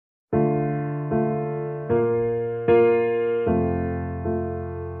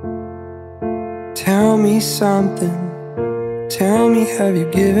Tell me something, tell me, have you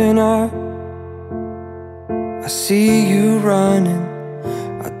given up? I see you running,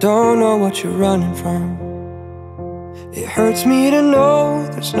 I don't know what you're running from. It hurts me to know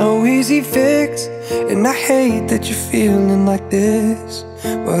there's no easy fix, and I hate that you're feeling like this.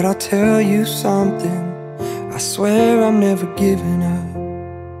 But I'll tell you something, I swear I'm never giving up.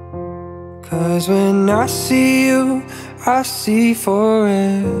 'Cause when I see you, I see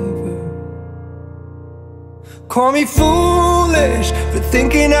forever. Call me foolish for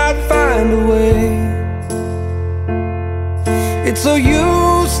thinking I'd find a way. It's so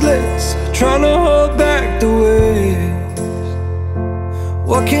useless trying to hold back the waves.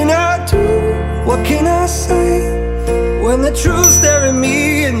 What can I do? What can I say when the truth's staring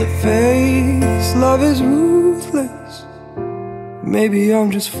me in the face? Love is ruthless. Maybe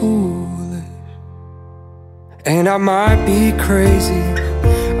I'm just foolish. And I might be crazy,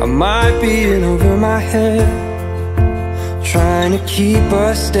 I might be in over my head, trying to keep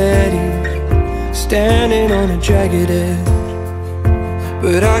us steady, standing on a jagged edge.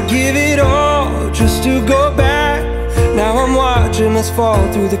 But I give it all just to go back. Now I'm watching us fall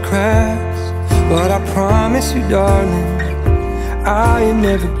through the cracks. But I promise you, darling, I am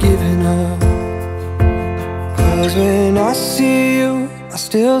never giving up. 'Cause when I see you, I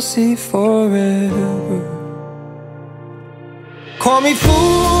still see forever. Call me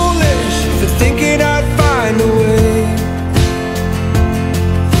foolish for thinking I'd find a way.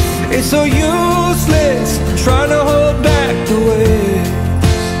 It's so useless trying to hold back the waves.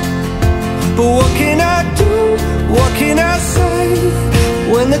 But what can I do? What can I say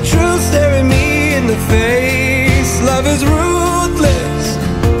when the truth's staring me in the face? Love is ruthless.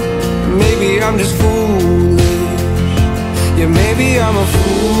 Maybe I'm just foolish. Yeah, maybe I'm a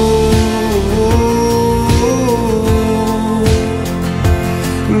fool.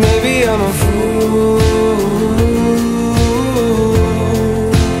 Maybe I'm a fool.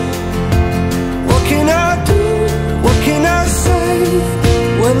 What can I do? What can I say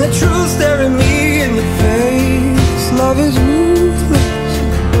when the truth's staring me in the face? Love is ruthless.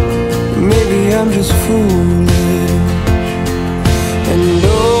 Maybe I'm just foolish. And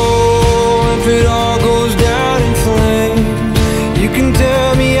oh, if it all goes down in flames, you can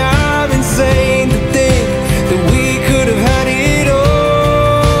tell me I'm insane to think that we could have had it all.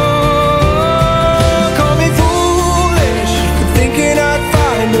 Call me foolish for thinking I'd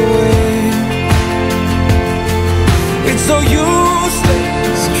find a way. It's so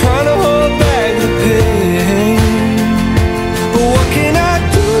useless trying to hold back the pain. But what can I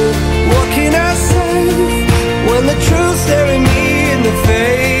do? What can I say when the truth's staring me in the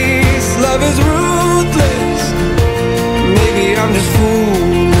face? Love is ruthless. Maybe I'm just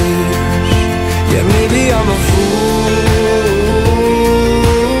foolish. Yeah, maybe I'm a fool.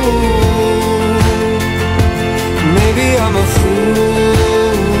 Maybe I'm a fool.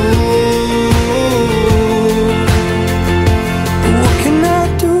 What can I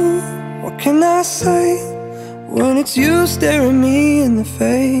do? What can I say when it's you staring me in the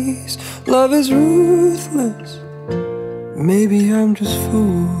face? Love is ruthless. Maybe I'm just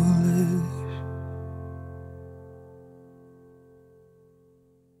foolish.